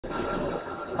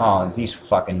Oh, these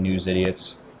fucking news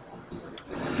idiots.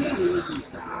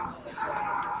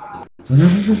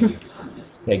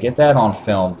 Yeah, get that on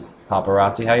film,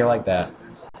 paparazzi. How you like that?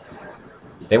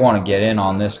 They want to get in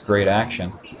on this great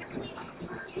action.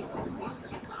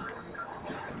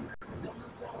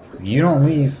 If you don't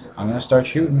leave, I'm going to start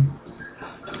shooting.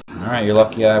 Alright, you're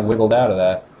lucky I wiggled out of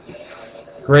that.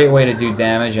 Great way to do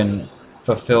damage and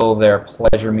fulfill their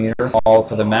pleasure meter all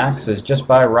to the max is just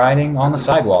by riding on the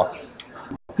sidewalk.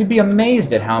 You'd be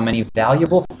amazed at how many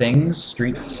valuable things,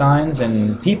 street signs,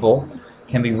 and people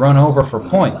can be run over for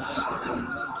points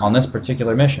on this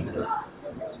particular mission.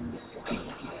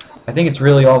 I think it's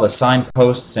really all the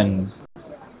signposts and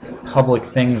public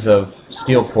things of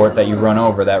Steelport that you run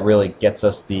over that really gets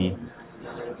us the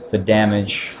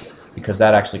damage, because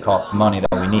that actually costs money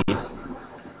that we need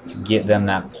to get them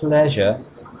that pleasure.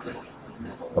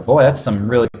 But boy, that's some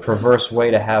really perverse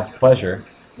way to have pleasure.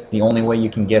 The only way you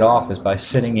can get off is by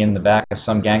sitting in the back of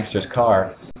some gangster's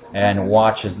car and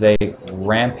watch as they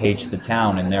rampage the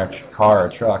town in their car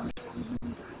or truck.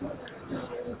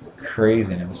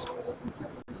 Craziness.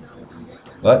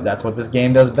 But that's what this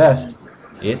game does best.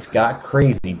 It's got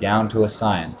crazy down to a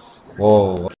science.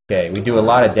 Whoa, okay, we do a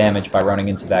lot of damage by running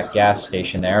into that gas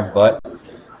station there, but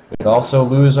we also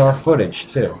lose our footage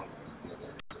too.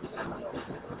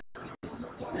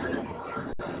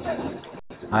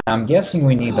 I'm guessing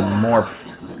we need the more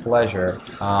pleasure.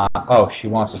 Oh, she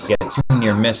wants us to get 2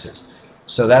 near misses.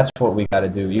 So that's what we gotta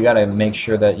do. You gotta make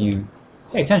sure that you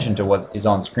pay attention to what is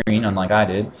on screen, unlike I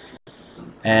did.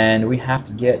 And we have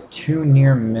to get 2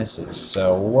 near misses.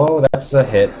 So, whoa, that's a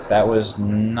hit. That was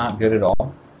not good at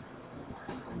all.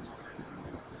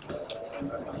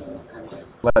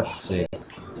 Let's see.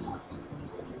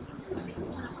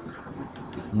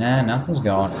 Nah, nothing's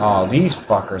going. Oh, these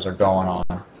fuckers are going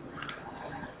on.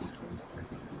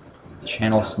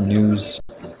 Channel snooze.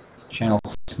 Channel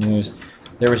snooze.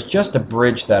 There was just a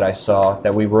bridge that I saw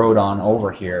that we rode on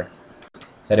over here.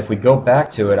 That if we go back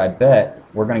to it, I bet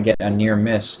we're going to get a near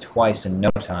miss twice in no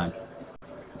time.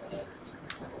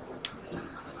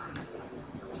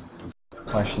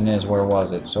 Question is, where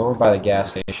was it? So over by the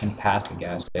gas station, past the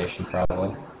gas station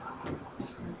probably.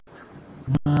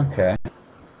 Okay.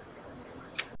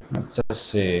 Let's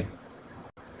just see.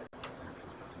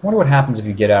 I wonder what happens if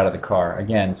you get out of the car.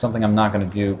 Again, something I'm not going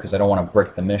to do because I don't want to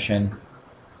brick the mission.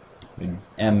 I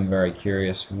am very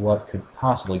curious what could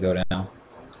possibly go down.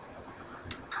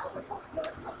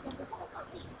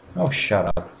 Oh, shut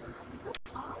up.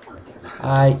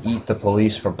 I eat the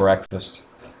police for breakfast.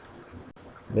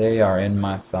 They are in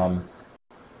my thumb.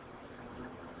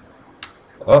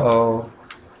 Uh-oh.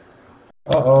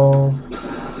 Uh-oh.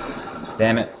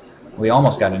 Damn it. We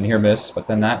almost got a near miss, but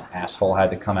then that asshole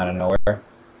had to come out of nowhere.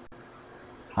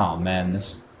 Oh man,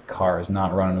 this car is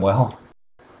not running well.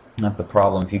 That's the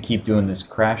problem. If you keep doing this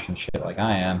crash and shit like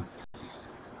I am,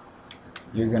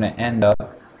 you're gonna end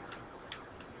up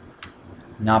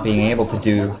not being able to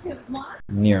do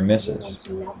near misses.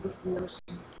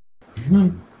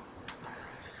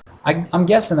 I'm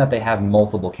guessing that they have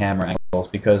multiple camera angles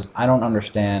because I don't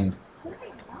understand.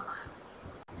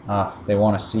 They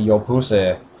want to see your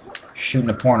pussy shooting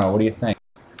a porno. What do you think?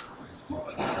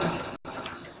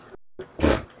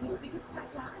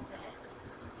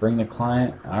 Bring the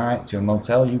client, alright, to a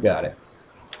motel, you got it.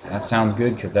 That sounds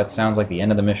good, because that sounds like the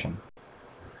end of the mission.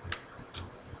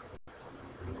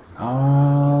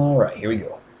 Alright, here we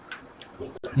go.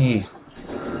 Jeez.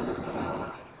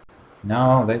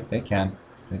 No, they can.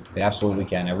 They absolutely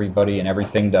can. Everybody and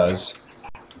everything does.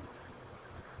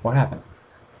 What happened?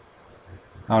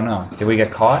 Oh no. Did we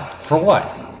get caught? For what?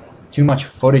 Too much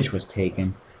footage was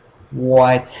taken.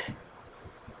 What?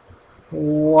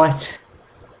 What?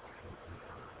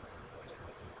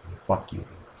 Fuck you.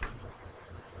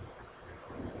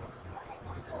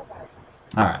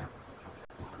 Alright.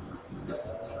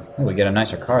 Oh, we get a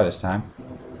nicer car this time.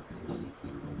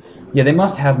 Yeah, they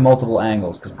must have multiple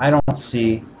angles, because I don't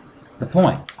see the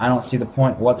point. I don't see the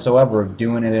point whatsoever of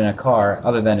doing it in a car,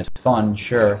 other than it's fun,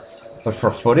 sure. But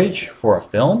for footage? For a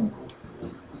film?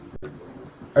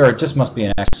 Or it just must be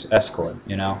an escort,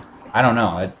 you know? I don't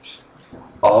know.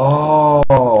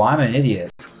 Oh, I'm an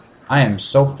idiot. I am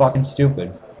so fucking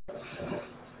stupid.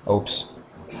 Oops.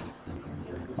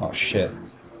 Oh shit.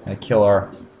 I kill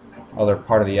our other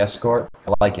part of the escort.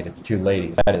 I like it. It's 2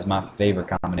 ladies. That is my favorite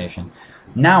combination.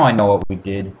 Now I know what we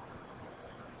did.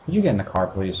 Would you get in the car,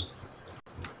 please?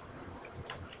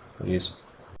 Please.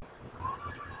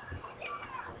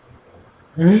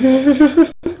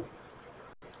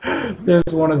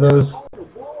 There's one of those.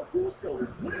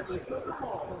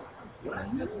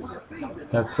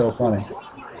 That's so funny.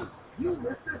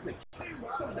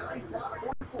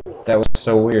 That was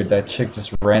so weird. That chick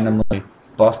just randomly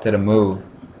busted a move,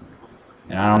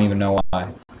 and I don't even know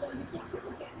why.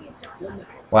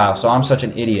 Wow, so I'm such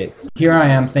an idiot. Here I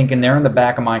am thinking they're in the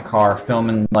back of my car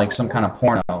filming like some kind of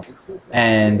porno,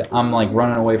 and I'm like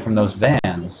running away from those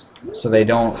vans so they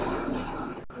don't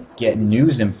get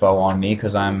news info on me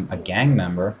because I'm a gang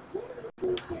member.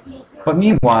 But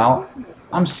meanwhile,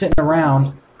 I'm sitting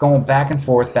around going back and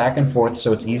forth,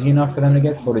 so it's easy enough for them to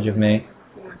get footage of me,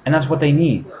 and that's what they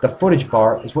need. The footage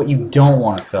bar is what you don't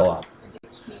want to fill up.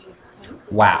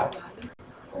 Wow.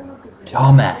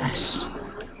 Dumbass.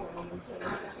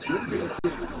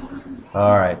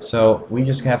 Alright, so we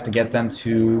just have to get them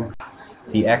to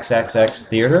the XXX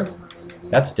theater.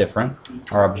 That's different.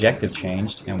 Our objective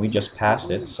changed, and we just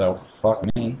passed it, so fuck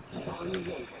me.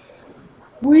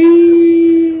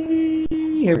 Whee!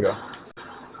 Here we go.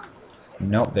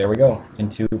 Nope, there we go.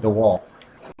 Into the wall.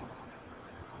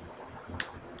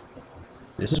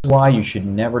 This is why you should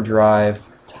never drive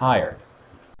tired.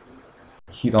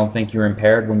 You don't think you're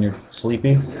impaired when you're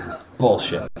sleepy?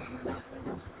 Bullshit.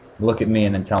 Look at me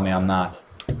and then tell me I'm not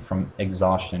from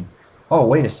exhaustion. Oh,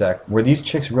 wait a sec. Were these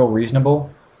chicks real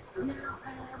reasonable?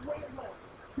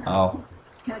 Oh.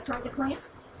 Can I try the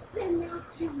clamps? They're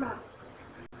not too rough.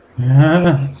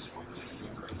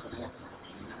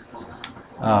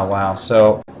 Oh, wow.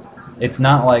 So, it's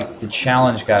not like the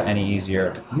challenge got any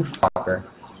easier. You fucker.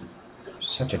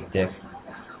 Such a dick.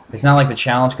 It's not like the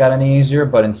challenge got any easier,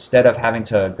 but instead of having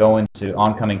to go into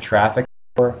oncoming traffic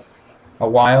for a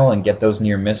while and get those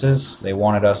near misses, they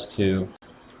wanted us to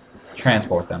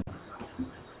transport them.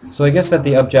 So I guess that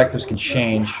the objectives can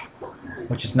change,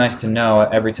 which is nice to know.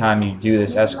 Every time you do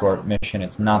this escort mission,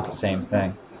 it's not the same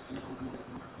thing.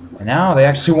 And now they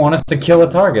actually want us to kill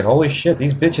a target. Holy shit,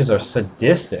 these bitches are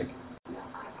sadistic.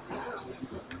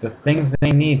 The things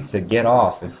they need to get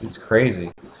off, it's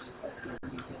crazy.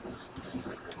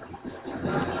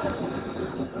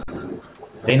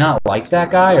 Do they not like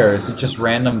that guy, or is it just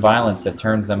random violence that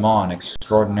turns them on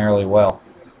extraordinarily well?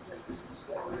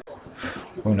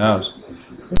 Who knows?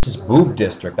 This is Boob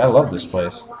District. I love this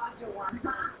place.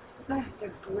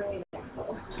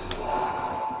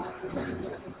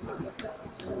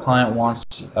 Client wants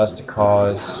us to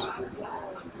cause...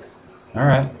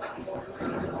 Alright.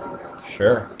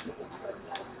 Sure.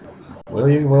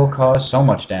 We will cause so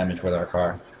much damage with our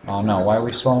car. Oh no, why are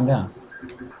we slowing down?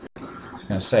 I was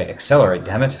gonna say, accelerate,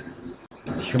 damn it.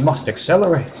 You must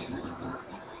accelerate.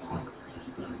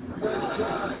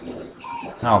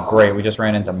 Oh great, we just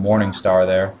ran into Morningstar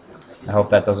there. I hope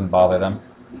that doesn't bother them.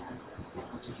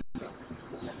 It's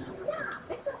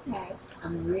okay.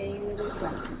 I'm really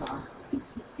flexible.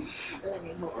 Let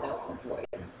me move it over for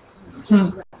you.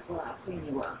 Just rest while I clean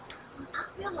you up. I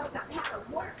feel like I've had a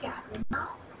workout, you know?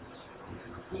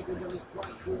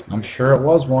 I'm sure it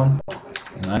was one.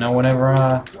 And I know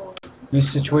whenever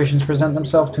these situations present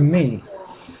themselves to me,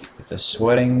 it's a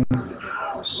sweating,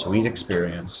 sweet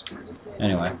experience.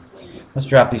 Anyway, let's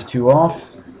drop these two off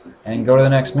and go to the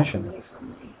next mission.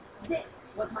 This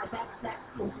was my best sex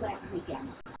since last weekend.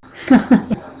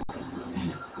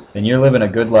 Then you're living a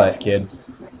good life, kid.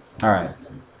 Alright.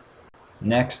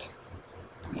 Next.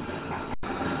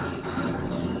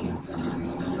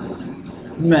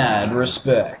 Mad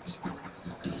respect.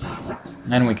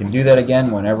 And we can do that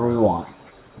again whenever we want.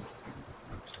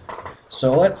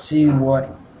 So let's see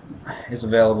what is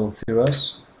available to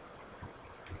us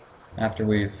after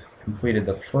we've completed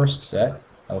the first set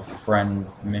of friend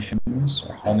missions,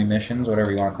 or homie missions,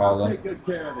 whatever you want to call them.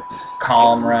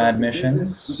 Comrade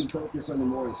missions. We can focus on the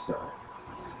Morningstar.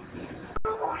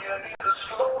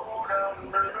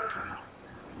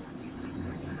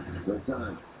 No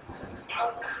time.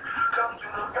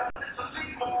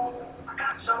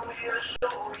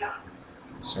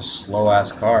 It's a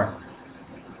slow-ass car.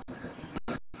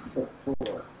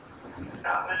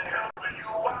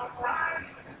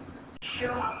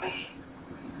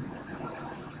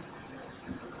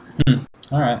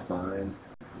 Alright. Fine.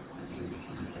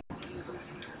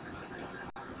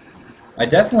 I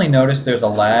definitely noticed there's a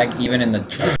lag even in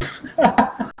the...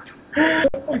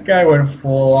 That guy went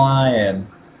flying.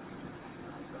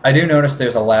 I do notice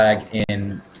there's a lag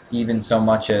in even so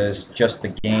much as just the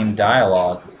game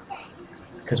dialogue.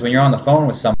 Because when you're on the phone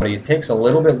with somebody, it takes a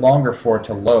little bit longer for it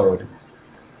to load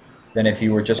than if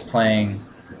you were just playing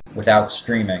without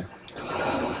streaming.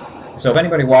 So if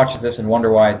anybody watches this and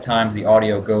wonder why at times the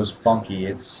audio goes funky,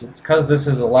 it's because this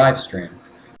is a live stream.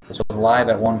 This was live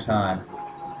at one time.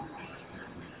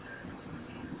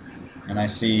 And I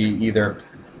see either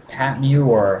Pat Mew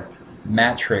or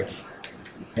Matrick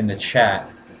in the chat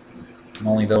And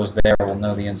only those there will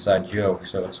know the inside joke,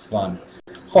 so it's fun.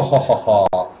 Ha ha ha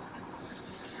ha.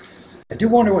 I do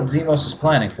wonder what Zemos is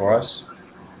planning for us.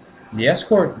 The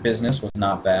escort business was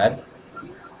not bad.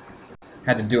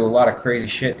 Had to do a lot of crazy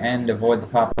shit and avoid the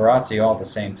paparazzi all at the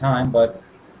same time, but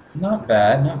not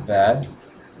bad, not bad.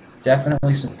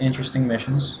 Definitely some interesting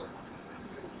missions.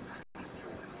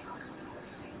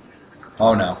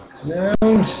 Oh no.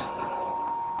 Zoomed!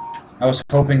 I was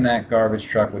hoping that garbage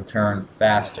truck would turn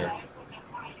faster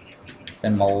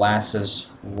than molasses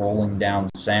rolling down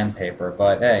sandpaper,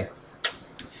 but hey,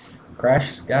 crash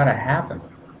has gotta happen.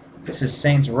 This is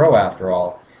Saints Row after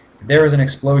all. If there isn't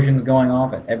explosions going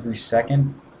off at every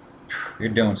second, you're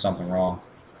doing something wrong.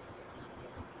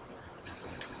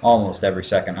 Almost every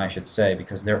second, I should say,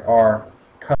 because there are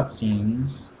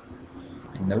cutscenes,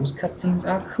 and those cutscenes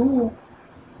are cool.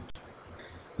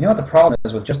 You know what the problem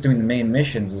is with just doing the main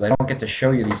missions is I don't get to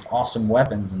show you these awesome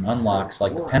weapons and unlocks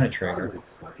like the penetrator.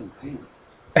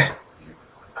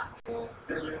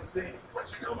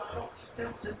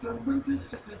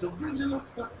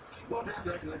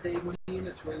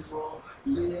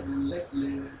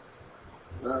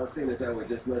 Well, seeing as how we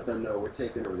just let them know we're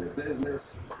taking over their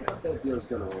business, I doubt that deal's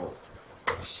gonna roll.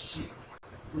 Shit.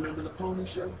 Remember the pony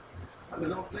show? I've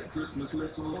been off that Christmas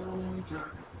list a long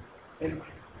time. Anyway,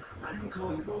 I didn't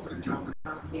call you over to talk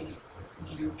about me.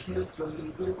 You killed the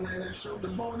little blue man and showed the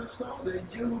morning star that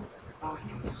you are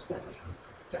here to stay.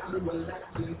 Time to relax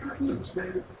and cut loose,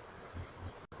 baby.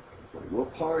 We'll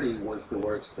party once the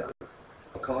work's done.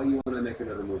 I'll call you when I make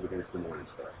another move against the Morning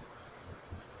Star.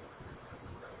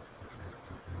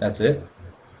 That's it?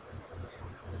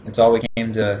 That's all we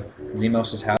came to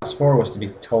Zemos' house for, was to be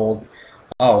told,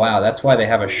 oh wow, that's why they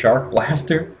have a shark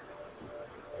blaster?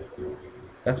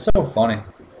 That's so funny.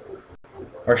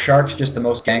 Are sharks just the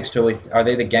most gangsterly... Are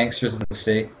they the gangsters of the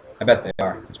sea? I bet they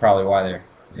are. That's probably why they're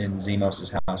in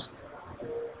Zemos' house.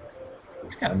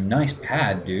 He's got a nice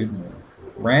pad, dude.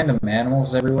 Random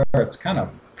animals everywhere. It's kind of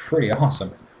pretty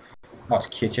awesome. Oh, his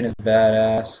kitchen is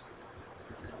badass.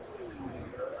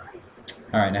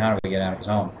 Alright, now how do we get out of his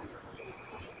home?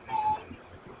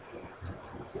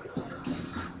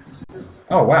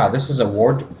 Oh wow, this is a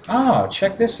ward... Oh,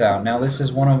 check this out. Now this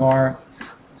is one of our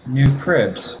new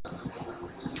cribs.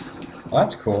 Well,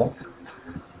 that's cool.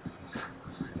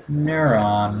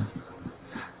 Neuron.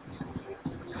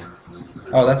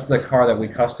 Oh, that's the car that we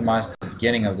customized at the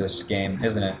beginning of this game,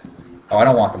 isn't it? Oh, I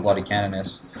don't want the bloody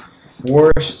Canoness.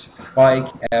 Worst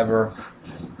bike ever.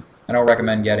 I don't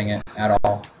recommend getting it at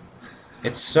all.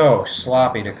 It's so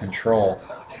sloppy to control.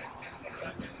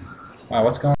 Wow,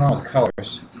 what's going on with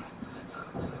colors?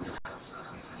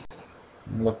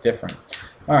 They look different.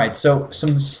 Alright, so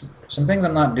some things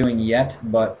I'm not doing yet,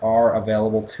 but are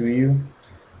available to you.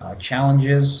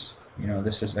 Challenges. You know,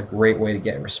 this is a great way to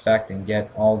get respect and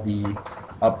get all the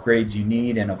upgrades you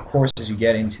need. And of course, as you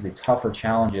get into the tougher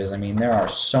challenges, I mean, there are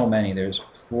so many. There's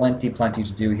plenty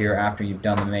to do here after you've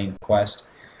done the main quest.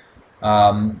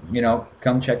 You know,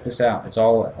 come check this out. It's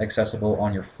all accessible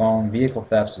on your phone. Vehicle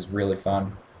thefts is really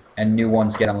fun, and new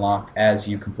ones get unlocked as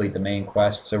you complete the main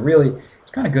quest. So really,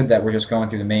 it's kind of good that we're just going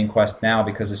through the main quest now,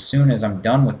 because as soon as I'm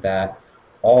done with that,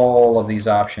 all of these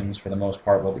options, for the most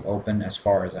part, will be open as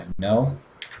far as I know.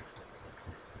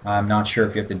 I'm not sure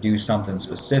if you have to do something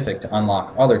specific to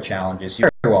unlock other challenges. You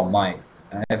very well might.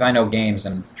 If I know games,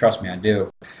 and trust me, I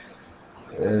do,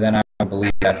 then I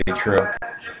believe that to be true.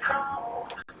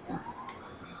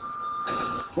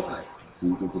 Why? So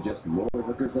you can suggest more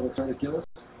hookers that'll try to kill us?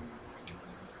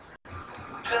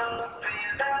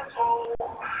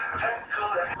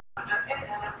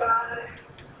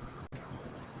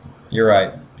 You're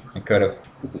right. I could have.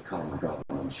 It's a common problem,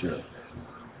 I'm sure.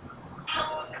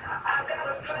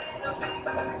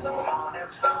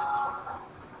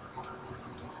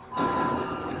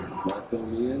 Not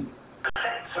filling me in?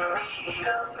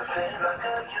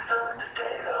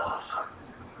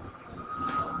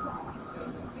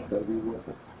 Better be worth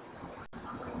it.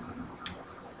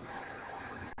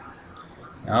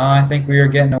 I think we are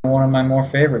getting to one of my more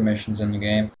favorite missions in the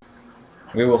game.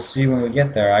 We will see when we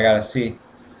get there. I gotta see.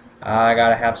 I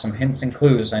gotta have some hints and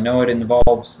clues. I know it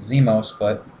involves Zemos,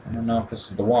 but I don't know if this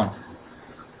is the one.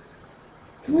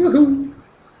 Woohoo!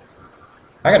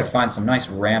 I gotta find some nice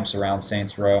ramps around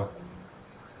Saints Row.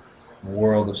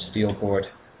 World of Steelport.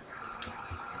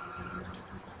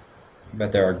 I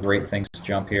bet there are great things to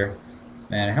jump here.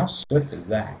 Man, how swift is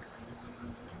that?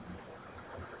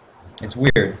 It's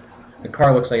weird. The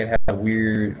car looks like it has a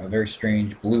very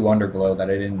strange blue underglow that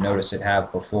I didn't notice it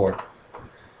have before.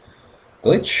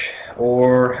 Glitch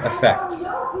or effect?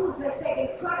 No use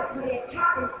taking credit for the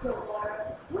attack in Stillwater.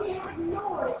 We have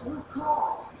ignored its root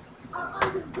cause.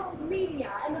 uncontrolled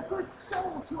media and the good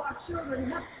soul to our children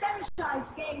have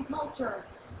fetishized gang culture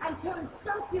and turned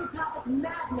sociopathic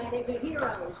madmen into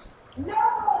heroes. No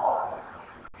more!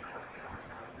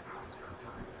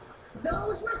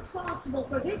 Those responsible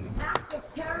for this act of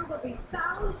terror will be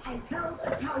found and held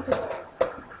accountable.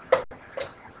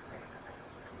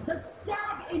 The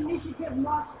STAG initiative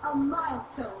marks a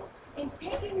milestone in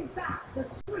taking back the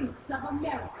streets of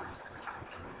America.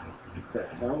 What the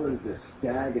hell is the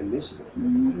STAG initiative?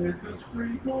 It's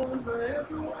free porn for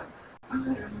everyone.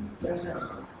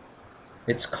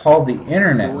 It's called the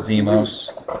Internet,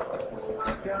 Zemos.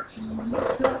 I got you,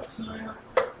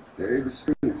 They're the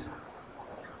streets.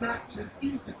 that's an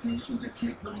invitation to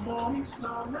kick the morning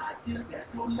star right in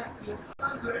that molecular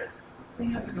concert. They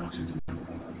have to go to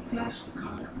flash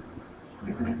card.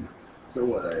 So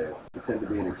what, I pretend to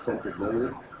be an eccentric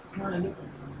millionaire? Kind of.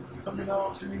 I'm gonna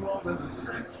auction you off as a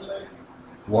sex slave.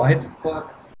 What?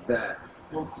 Fuck that.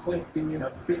 Go quit being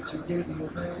a bitch and get your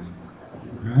thing.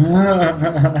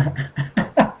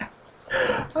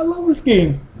 I love this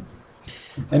game.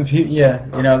 And yeah,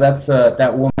 you know, that's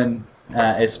that woman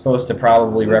is supposed to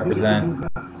probably represent.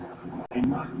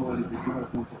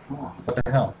 What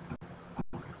the hell?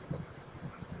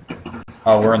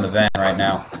 Oh, we're in the van right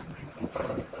now,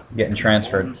 getting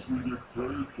transferred.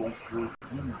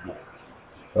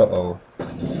 Uh-oh.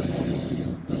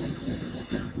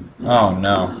 Oh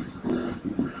no.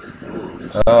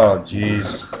 Oh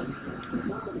jeez.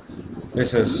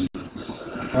 This is...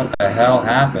 What the hell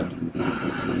happened?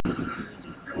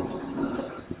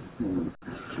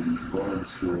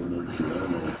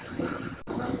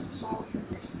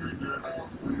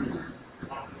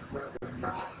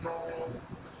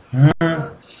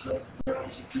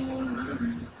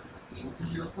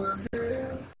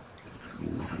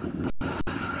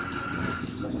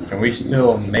 Can we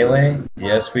still melee?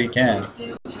 Yes, we can.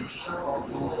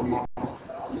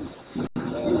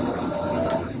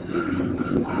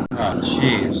 Oh,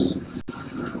 jeez.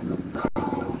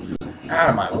 Out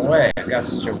of my way. I got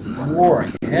such a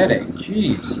roaring headache.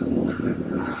 Jeez.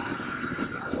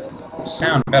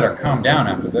 Sound better calm down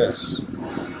after this.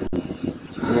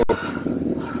 Whoa.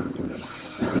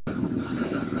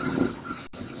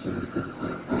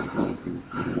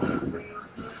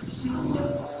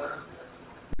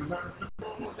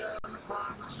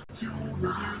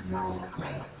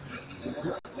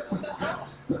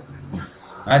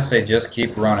 I say just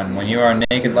keep running. When you are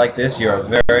naked like this, you are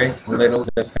very little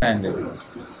defended.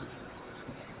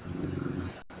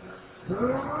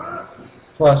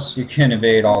 Plus, you can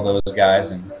evade all those guys,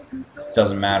 and it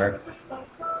doesn't matter.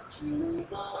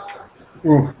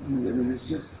 Ooh. I mean, this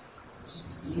just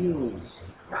feels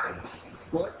right.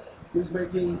 What is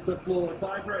making the floor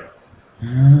vibrate?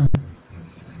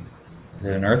 Is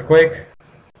it an earthquake?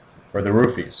 Or the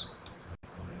roofies?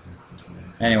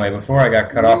 Anyway, before I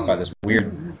got cut off by this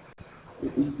weird...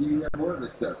 You have more of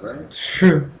this stuff, right?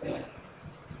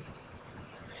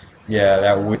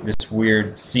 Yeah, this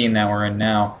weird scene that we're in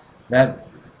now. That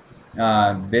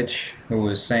bitch who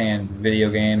was saying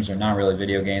video games, or not really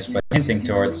video games, but hinting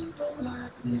towards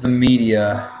the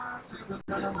media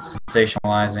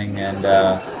sensationalizing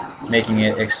and making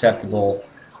it acceptable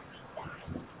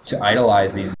to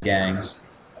idolize these gangs.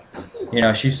 You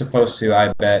know, she's supposed to,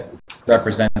 I bet,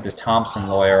 represent this Thompson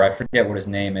lawyer. I forget what his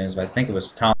name is, but I think it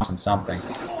was Thompson something.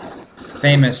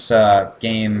 Famous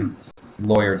game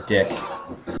lawyer dick.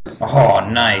 Oh,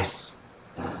 nice.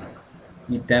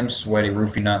 Eat them sweaty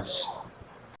roofie nuts.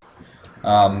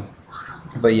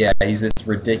 But yeah, he's this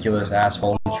ridiculous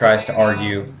asshole who tries to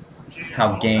argue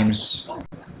how games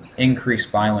increase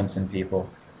violence in people.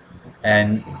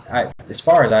 And as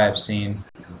far as I have seen,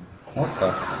 what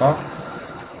the fuck?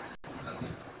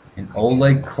 An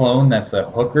Oleg clone that's a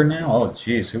hooker now? Oh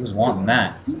jeez, who was wanting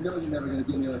that? You know you're never gonna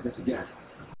get me like this again.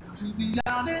 To be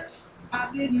honest,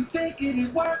 I didn't think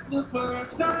it'd work the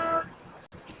first time.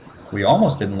 We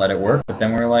almost didn't let it work, but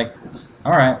then we were like,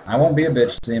 alright, I won't be a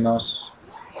bitch, Zemos.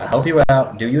 I'll help you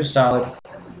out, do you a solid.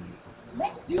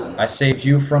 I saved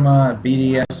you from a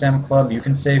BDSM club, you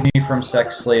can save me from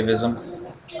sex slavism.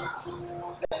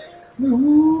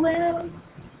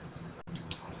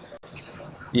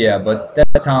 Yeah, but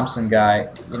that Thompson guy,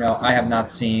 you know, I have not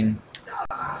seen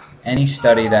any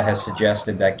study that has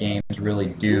suggested that games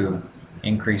really do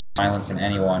increase violence in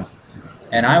anyone.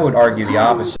 And I would argue the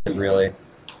opposite, really.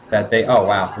 That they, oh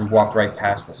wow, we walked right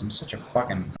past this. I'm so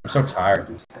tired.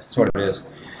 That's what it is.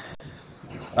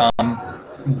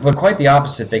 But quite the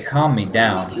opposite, they calm me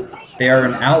down. They are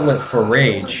an outlet for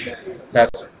rage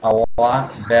that's a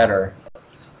lot better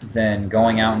than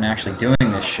going out and actually doing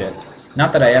this shit.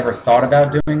 Not that I ever thought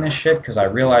about doing this shit, because I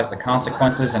realize the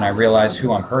consequences and I realize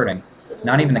who I'm hurting.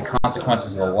 Not even the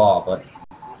consequences of the law, but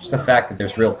just the fact that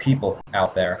there's real people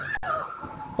out there.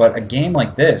 But a game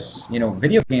like this, you know,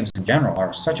 video games in general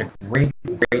are such a great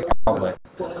outlet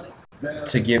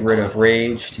to get rid of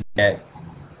rage, to get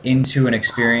into an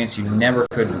experience you never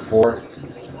could before.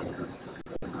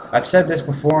 I've said this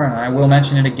before, and I will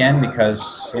mention it again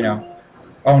because, you know,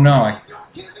 oh no,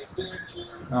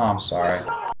 I'm sorry.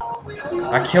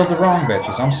 I killed the wrong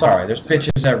bitches. I'm sorry. There's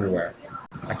bitches everywhere.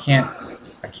 I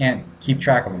can't keep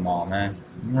track of them all, man.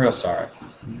 I'm real sorry.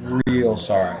 Real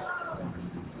sorry.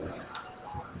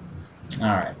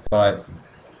 Alright, but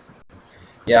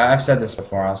yeah, I've said this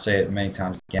before. I'll say it many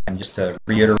times again, just to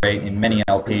reiterate in many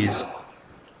LPs.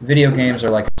 Video games are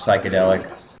like a psychedelic.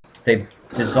 They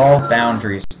dissolve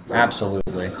boundaries,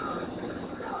 absolutely.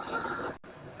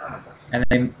 And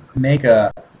they make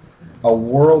a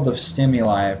world of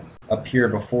stimuli appear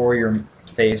before your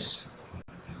face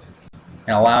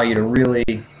and allow you to really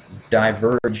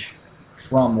diverge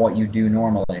from what you do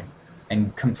normally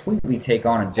and completely take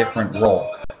on a different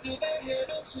role. You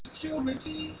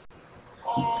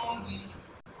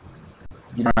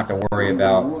don't have to worry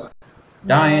about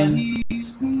dying.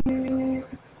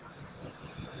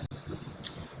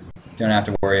 Don't have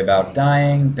to worry about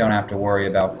dying. Don't have to worry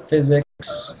about physics.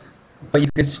 But you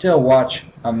could still watch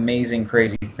amazing,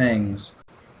 crazy things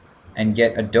and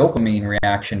get a dopamine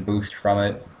reaction boost from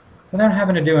it without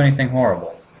having to do anything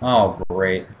horrible. Oh,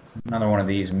 great. Another one of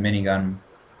these minigun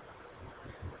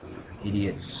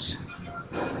idiots.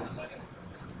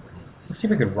 Let's see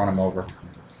if we could run them over.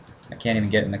 I can't even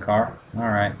get in the car.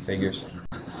 Alright, figures.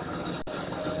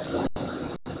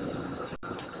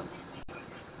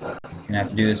 Gonna have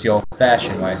to do this the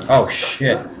old-fashioned way. Oh,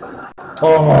 shit.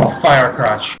 Oh, fire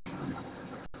crotch.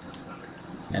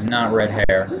 And not red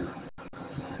hair.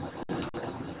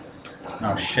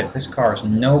 Oh, shit. This car has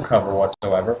no cover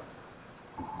whatsoever.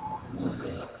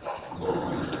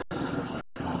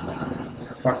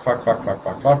 Fuck.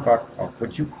 Oh,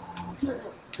 would you...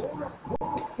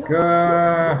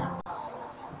 Gah.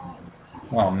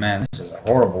 Oh, man, this is a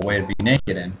horrible way to be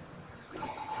naked in.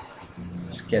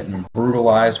 Just getting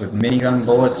brutalized with minigun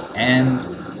bullets and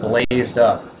blazed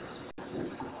up.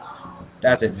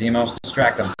 That's it, Zemos.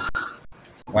 Distract him.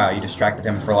 Wow, you distracted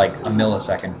him for like a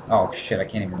millisecond. Oh, shit, I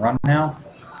can't even run now?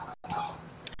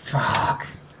 Fuck.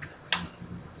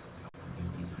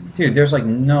 Dude, there's like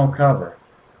no cover.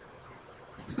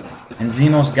 And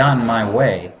Zemos got in my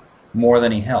way more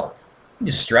than he helped. He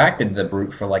distracted the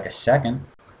brute for like a second.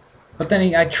 But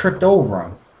then I tripped over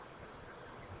him.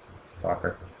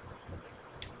 Fucker.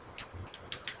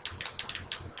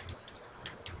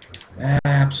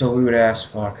 Absolute ass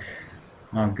fuck.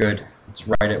 Oh, good. It's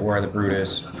right at where the brute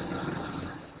is.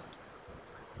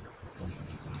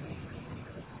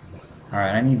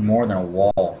 Alright, I need more than a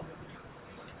wall.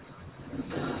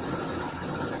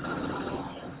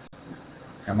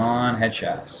 Come on,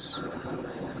 headshots.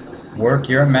 Work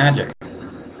your magic.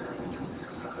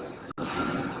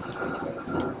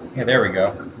 Yeah, there we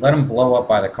go. Let them blow up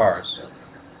by the cars.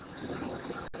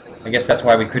 I guess that's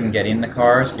why we couldn't get in the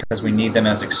cars, because we need them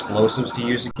as explosives to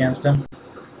use against them.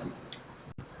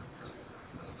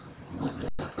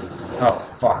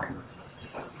 Oh, fuck.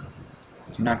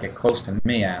 Do not get close to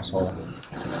me, asshole.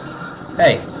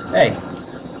 Hey!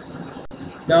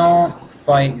 Don't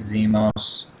fight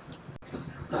Zemos.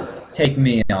 Take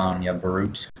me on, you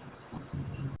brute.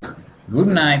 Good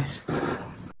night.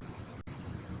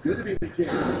 Good to be with you.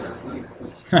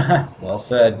 Well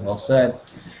said, well said.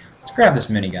 Let's grab this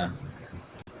minigun.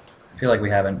 I feel like we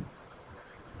haven't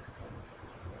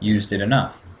used it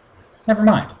enough. Never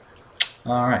mind.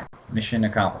 Alright, mission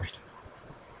accomplished.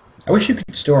 I wish you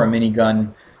could store a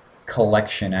minigun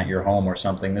collection at your home or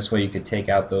something. This way you could take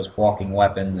out those walking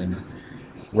weapons and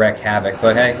wreak havoc.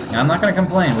 But hey, I'm not going to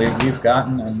complain. We've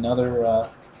gotten another...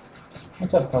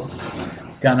 what's up, pup?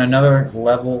 Gotten another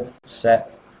level set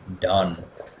done.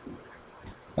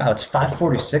 Wow, it's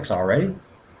 5:46 already?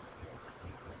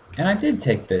 And I did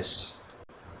take this.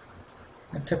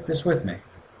 I took this with me.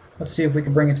 Let's see if we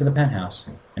can bring it to the penthouse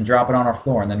and drop it on our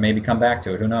floor and then maybe come back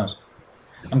to it. Who knows?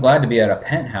 I'm glad to be at a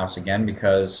penthouse again,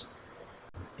 because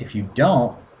if you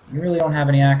don't, you really don't have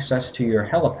any access to your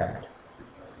helipad.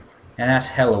 And that's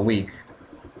hella weak.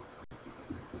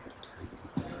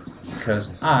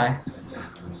 Because I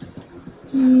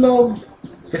love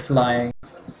the flying.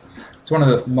 It's one of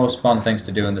the most fun things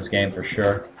to do in this game for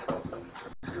sure.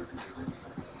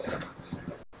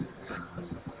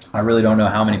 I really don't know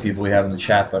how many people we have in the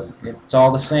chat, but it's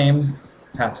all the same.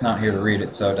 Pat's not here to read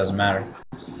it, so it doesn't matter.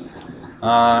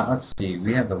 Let's see.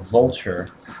 We have the Vulture.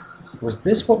 Was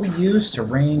this what we used to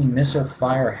rain missile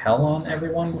fire hell on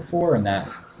everyone before in that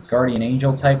Guardian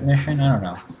Angel type mission? I don't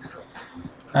know.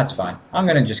 That's fine. I'm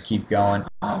gonna just keep going.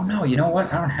 Oh no, you know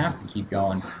what? I don't have to keep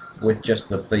going with just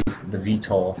the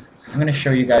VTOL. I'm gonna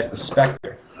show you guys the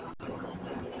Spectre,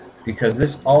 because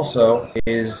this also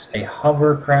is a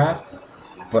hovercraft,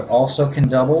 but also can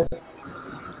double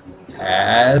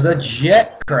as a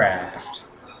jet craft.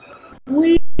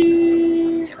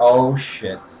 Whee! Oh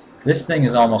shit. This thing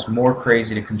is almost more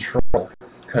crazy to control,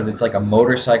 because it's like a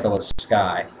motorcycle of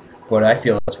sky, but I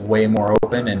feel it's way more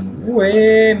open and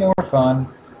way more fun.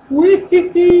 Whee!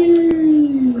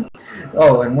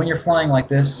 Oh, and when you're flying like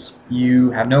this,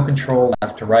 you have no control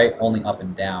left to right, only up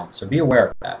and down, so be aware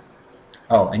of that.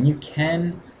 Oh, and you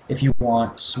can, if you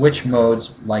want, switch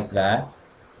modes like that.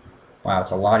 Wow,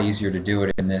 it's a lot easier to do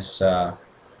it in this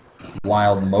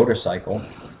wild motorcycle.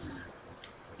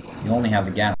 You only have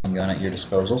the Gatling gun at your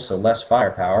disposal, so less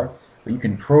firepower, but you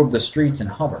can probe the streets and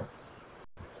hover.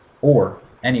 Or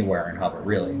anywhere and hover,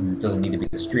 really. It doesn't need to be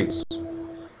the streets.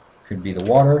 Could be the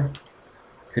water,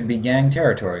 could be gang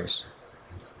territories.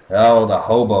 Oh, the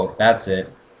hobo, that's it.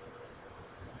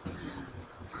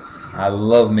 I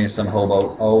love me some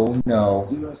hobo. Oh no.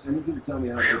 Xenos, I need you to tell me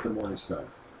how to get the morning start.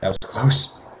 That was close.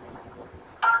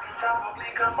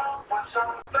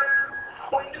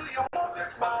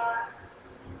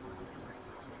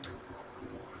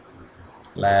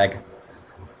 Lag.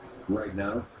 Right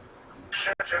now?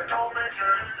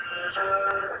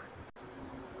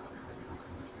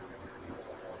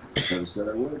 Never said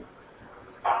I would.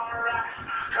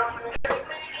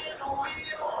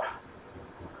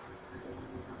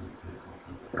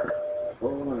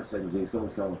 Hold on a second, Z.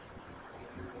 Someone's calling.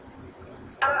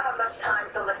 I don't have much time,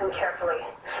 so listen carefully.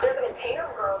 There's a container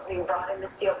of girls being brought in the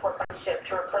Steelport by ship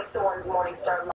to replace the ones Morningstar